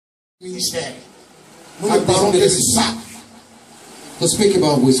ministère. Nous ne parlons que de ça. To speak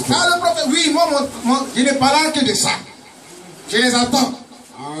about witchcraft. Ah, le prophète, oui, moi, je ne parle que de ça. Je les attends.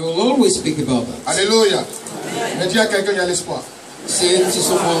 I will always speak about that. Alléluia. Mais dis à quelqu'un, il y a l'espoir. Say to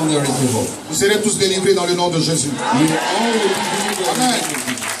someone there is a hope. Vous serez tous délivrés dans le nom de Jésus. Amen.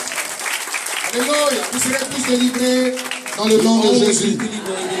 Alléluia. Vous serez tous délivrés dans le nom de Jésus.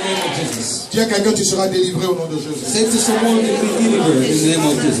 Dis à quelqu'un, tu seras délivré au nom de Jésus. Say to someone, you'll be delivered in the name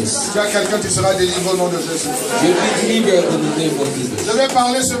of Jesus. Dis à quelqu'un, tu seras délivré au nom de Jésus. You'll be delivered in the name of Jesus. Je vais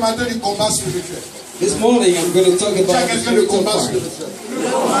parler ce matin du combat spirituel. This morning I'm going to talk Dis à about the quelqu'un le spiritual combat fight. spirituel.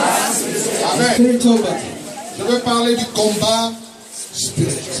 Amen. Spiritual battle. Je vais parler du combat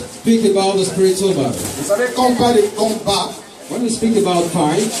spirituel. Speak about the spiritual battle. Vous savez, quand on parle de combat, When we speak about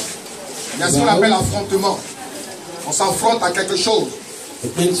fight, il y a ce qu'on appelle affrontement. On s'affronte à quelque chose.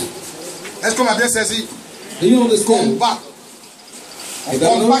 it means, Est-ce qu'on a bien saisi? do you understand? Combat. On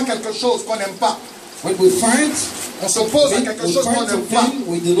combat quelque chose qu'on n'aime pas. When we fight, On s'oppose à we quelque chose qu'on fight n'aime pas. something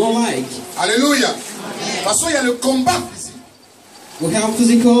we do not like. Alléluia. De toute façon, il y a le combat physique. We have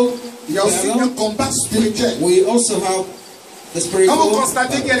physical Il y a aussi un battle. combat spirituel. We also have the Quand spiritual vous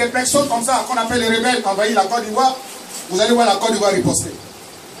constatez qu'il y battle. a des personnes comme ça, qu'on appelle les rebelles, envahir la Côte d'Ivoire, vous allez voir la Côte d'Ivoire riposter.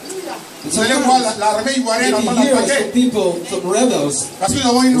 Vous allez voir l'armée ivoirienne en train Maybe here d'attaquer. some people, some rebels, Parce que nous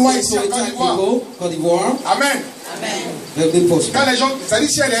avons une loi so ici en Côte attack d'Ivoire. people, Côte d'Ivoire, Amen. they'll be possible. Quand les gens, c'est-à-dire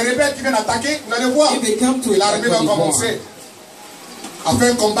s'il y a des rebelles qui viennent attaquer, vous allez voir. If they come to Et attack l'armée va Côte d'Ivoire, commencer à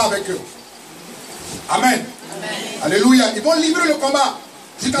faire un combat avec eux. Amen. Alléluia. Ils vont livrer le combat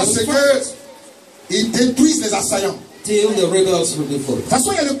jusqu'à ce qu'ils détruisent les assaillants. till the rebels will be De fought. toute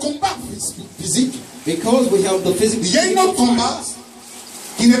façon, il y a le combat physique. Because we have the physical Il y a un autre combat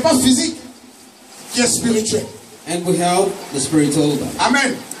qui n'est pas physique, qui est spirituel. and we have the spiritual battle.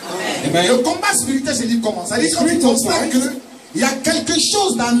 Amen. Amen. Le combat spirituel, c'est dit comment? Ça dit quand tu constates qu'il y a quelque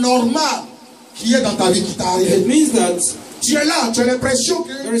chose d'anormal qui est dans ta vie qui It t'arrive. means that Tu es là, tu as l'impression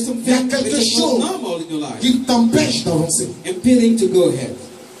there is qu'il y a something quelque which is not chose normal in your life, qui t'empêche d'avancer. impeding to go ahead.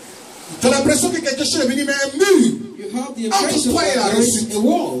 Tu as l'impression que quelque chose est venu, mais un mur. You have the Entre impression toi et la that there is réussite. a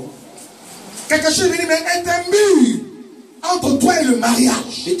wall Quelque chose est venu, mais est un mur entre toi et le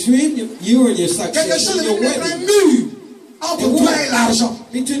mariage. between you and your Quelque success chose and est your venu mettre un wedding. mur entre toi et l'argent.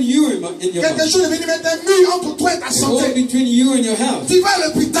 Between you and your Quelque money. chose est venu mettre un mur entre toi et ta A wall santé. between you and your health. Tu vas à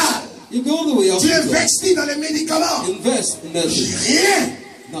l'hôpital, You go to the tu hospital. investis dans les médicaments. Invest in that. Rien,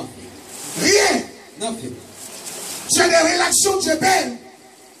 Nothing. rien. Nothing. Tu as des relations, tu es belle.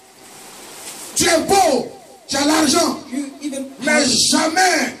 Tu es beau, tu as l'argent. You even Mais have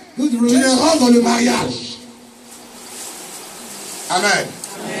jamais good tu ne relations, rentres dans le mariage. Amen.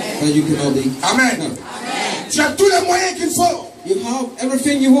 but you cannot be. Amen. No. Tu as tous les moyens qu'il faut. You have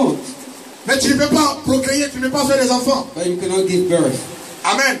everything you want, Mais tu ne peux pas procréer, tu ne peux pas faire des enfants. but you cannot give birth.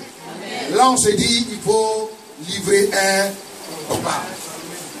 Amen. Là, on se dit, il faut livrer un combat.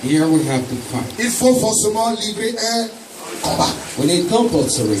 Here we have to fight. Il faut forcément livrer un combat. We need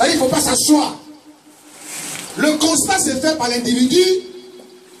compulsory. Ça, il ne faut pas s'asseoir. Le constat c'est fait par l'individu,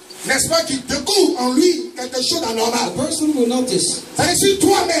 n'est-ce pas, qui découvre en lui quelque chose d'anormal. The person will notice C'est-à-dire si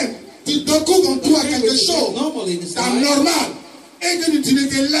toi-même, tu découvres en toi quelque chose normal in this life. d'anormal et que tu ne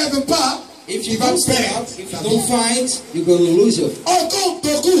te lèves pas, If tu you vas don't stand perdre. up, if you don't fight, you're going to lose your. Encore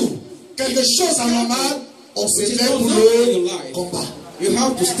découvre quelque chose d'anormal, on se Which is lève not pour normal in le your life. combat. You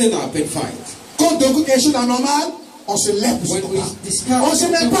have to stand up and fight. Quand on découvre quelque chose d'anormal, on se lève pour ce When we combat. discover On ne se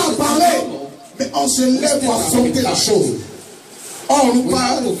met pas à parler, mais on se lève pour affronter la chose. Or, on nous we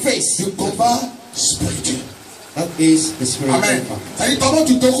have parle to face du combat spirituel. That is the spiritual Amen. fight. C'est-à-dire, comment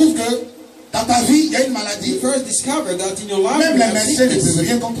tu te trouves que dans ta vie, il y a une maladie. You first discover that in your life Même you les have médecins ne sickness. peuvent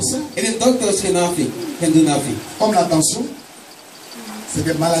rien contre ça. And the doctors can do nothing. Comme la tension, c'est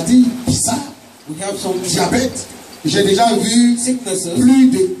des maladies bizarres. We have some Diabète. J'ai déjà vu sicknesses. plus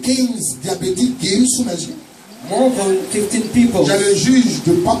de 15 diabétiques guéris sous mes yeux. More than 15 people. J'ai le juge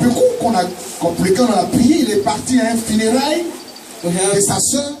de Papecou pour lequel on a prié. Il est parti à un funérail We de have, sa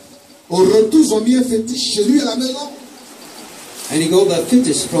soeur. Au retour, ils ont mis un fétiche chez lui à la maison. and he got that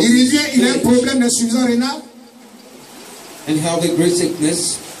fetish from Il revient, il a un village. problème d'insuffisance rénale. And have a great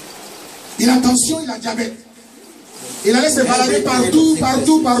sickness. Il a tension, il a diabète. Il allait se balader partout,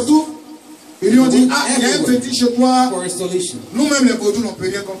 partout, partout. Ils lui ont dit, ah, il y a un fétiche chez toi. For a solution. Nous-mêmes, les vaudous, n'ont peut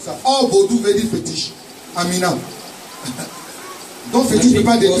rien comme ça. Or, vaudou veut dire fétiche. Amina. Donc, fétiche ne peut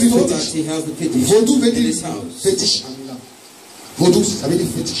pas And he was détruire told that fétiche. he has the fetish Vaudou veut in dire his house. fétiche. Amina. Vaudou, ça veut dire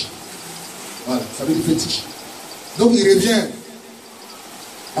fétiche. Voilà, ça veut dire fétiche. Donc, il revient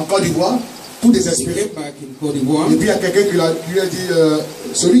en Côte d'Ivoire, tout He désespéré. came back in Côte d'Ivoire. Et puis, il y a quelqu'un qui lui a dit,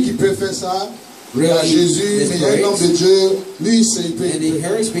 celui qui peut faire ça, really Jésus, mais il y a un homme de desperate. Dieu, lui, c'est And he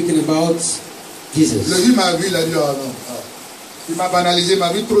heard speaking about Le Jesus. lui m'a vu, il a dit, ah non. Ah. Il m'a banalisé, il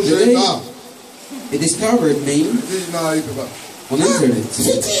m'a vu trop The jeune. day Ah. he discovered me Il dit, non, il ne peut pas. on internet,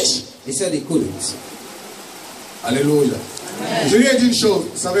 Fétiche. he said he couldn't. Alléluia. Je lui ai dit une chose.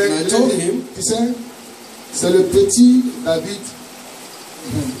 Vous savez, And I je lui ai told dit, him, tu sais, c'est le petit David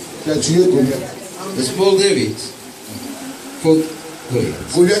qui a tué Goliath. the small David fought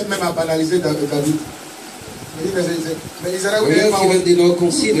Goliath. Goliath même a banalisé David. Mais Israël, vous n'avez Goliath even did not vous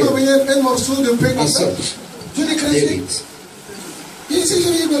consider voyez un morceau de pain comme as ça. such Je l'ai écrasé. David. Il dit,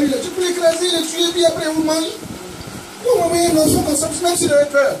 je Goliath, tu peux l'écraser, le tuer, puis après vous mangez. Vous voyez un enfant comme ça, même s'il avait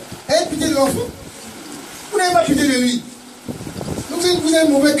peur. Ayez pitié de l'enfant. Vous n'avez pas pitié de lui. Donc vous êtes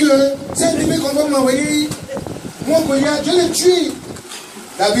mauvais cœur. C'est un bébé qu'on va m'envoyer. Moi, Goliath, je l'ai tué.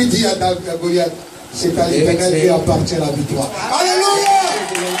 David dit à Goliath, c'est à l'Éternel qui appartient la victoire.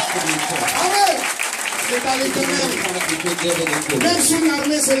 Alléluia! Amen! C'est à l'Éternel. Même si une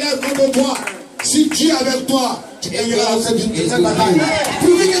armée se lève contre toi, si Dieu est avec toi, tu gagneras cette bataille.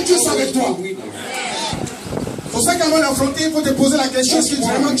 Prouver que Dieu est avec toi. C'est pour ça qu'avant d'affronter, il faut te poser la question, est-ce que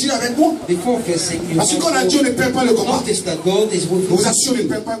vraiment Dieu est avec moi? Parce que quand on a Dieu, on ne perd pas le combat. Je vous assure, on ne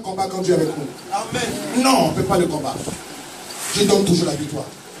perd pas le combat quand Dieu est avec nous. Amen. Non, on ne perd pas le combat. Je donne toujours la victoire.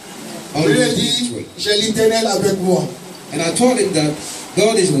 Je lui ai dit, j'ai l'Éternel avec moi. And I told him that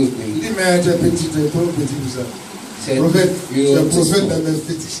God is with me. Il dit, mais tu es petit, tu es pas petit tout ça. Said, Prophète, tu es "You prophète de mes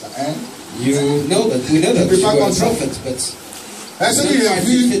fétiches là. Hein? you know that we know that peux you pas are a comprendre. prophet, but Hein, ce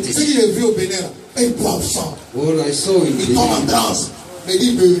qu'il a vu au Bénin là, il boit au sang. what I saw in Il tombe en the transe. Mais il dit,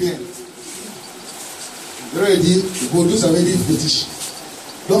 il ne peut rien. Je lui ai dit, Baudou, ça veut dire fétiche.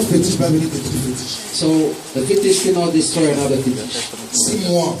 Donc fétiche va venir détruire fétiche. so the fetish cannot destroy another fetish. 6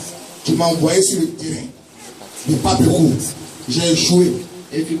 mois, tu m'as envoyé sur le terrain. De Papérou. J'ai échoué.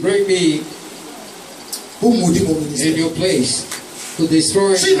 If you bring me Pour maudire mon in ministère. your place to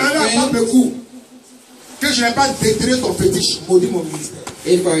destroy Si m'avais à things, Papérou, que je n'ai pas détruit ton fétiche, maudire mon ministère.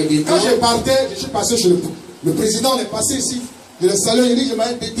 if I did Quand je not, partais, je suis passé chez le président, on est passé ici. Je le salue, il dit, je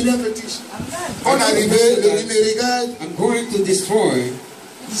m'avais détruit un fétiche. Quand on est arrivé, le me regarde. I'm going to destroy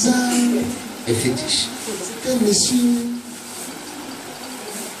Bizarre. a fetish. C'est un monsieur.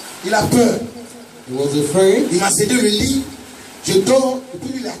 Il a peur. He was afraid. Il m'a cédé le lit. Je dors. Et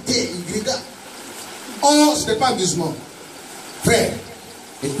puis il a terre. Il regarde. Oh, ce n'est pas amusement. Frère,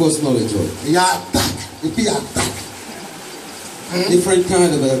 It was not a joy. il y a attaque. Et puis il y a attaque. Different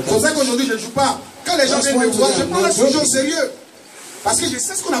kind of C'est pour attack. ça qu'aujourd'hui je ne joue pas. Quand les gens viennent me voir, je prends la sujet au sérieux. Parce que je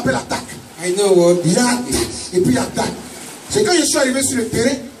sais ce qu'on appelle attaque. I know what Il y a it attaque. is. Et puis il y a attaque. C'est quand je suis arrivé sur le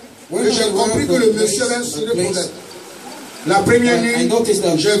terrain que j'ai compris que le monsieur avait un sérieux problème. La première I nuit, noticed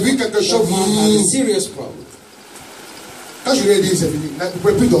that j'ai vu quelque chose. that man had a serious problem. Quand je lui ai dit, c'est fini. Vous ne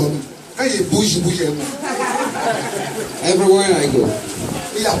pouvez plus dormir. Quand il bouge, je bouge. Everywhere I go,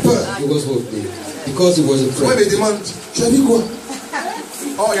 Il a peur. he was with me because he was Moi, il afraid. me demande, tu as vu quoi?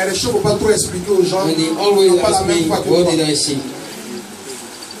 Oh, il y a des choses qu'il ne faut pas trop expliquer aux gens. And he Ils always n'ont pas la asked même me, foi que what toi. did I see?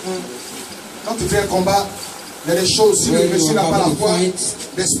 Quand tu fais un combat, il y a des choses, si le When monsieur you n'a pas are la having foi, a fight,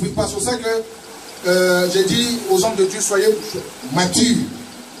 n'explique pas. C'est pour ça que j'ai dit aux hommes de Dieu, soyez matures.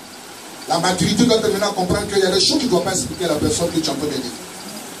 La maturité doit te mener à comprendre qu'il y a des choses que tu ne dois pas expliquer à la personne que tu es en train de dire.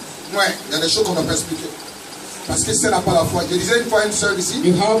 Ouais, il y a des choses qu'on ne doit pas expliquer. Parce que c'est n'a pas la foi. Je disais une fois à une soeur ici,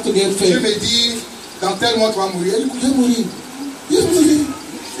 you have to get Dieu faith. me dit, dans tel mois tu vas mourir. Elle dit, je vais mourir. Je vais mourir.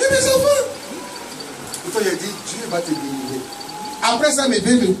 Et mes enfants. Et quand il a dit, Dieu va te délivrer. Après ça, mes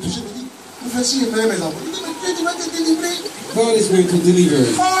bébés me touchaient, me dit, voici, je mets mes enfants. Il dit, mais Dieu va te délivrer. God is going to deliver.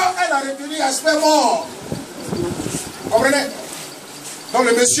 Oh, elle a retenu l'aspect mort. Vous comprenez? Donc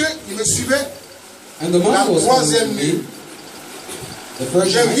le monsieur, il me suivait. And the La man was troisième following nuit, me. The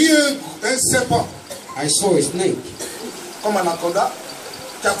first j'ai night, vu un serpent, I saw a snake. comme un anaconda,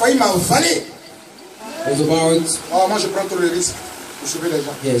 qui a failli m'avaler. It was about, Oh, moi je prends trop le risque de sauver les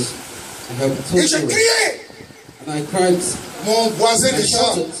gens. yes, I have Et told j'ai you. crié. And I cried. Mon voisin de I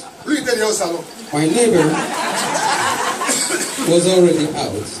chambre, shouted. lui il était déjà au salon. My neighbor was already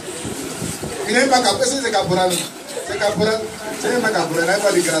out. Il n'est pas caporal, c'est caporal. C'est caporal, c'est même pas caporal, il n'a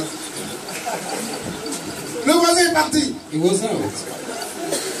pas de grade. Le voisin est parti. He was out.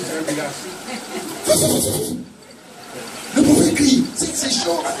 Le pauvre crie, c'est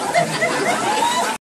chaud.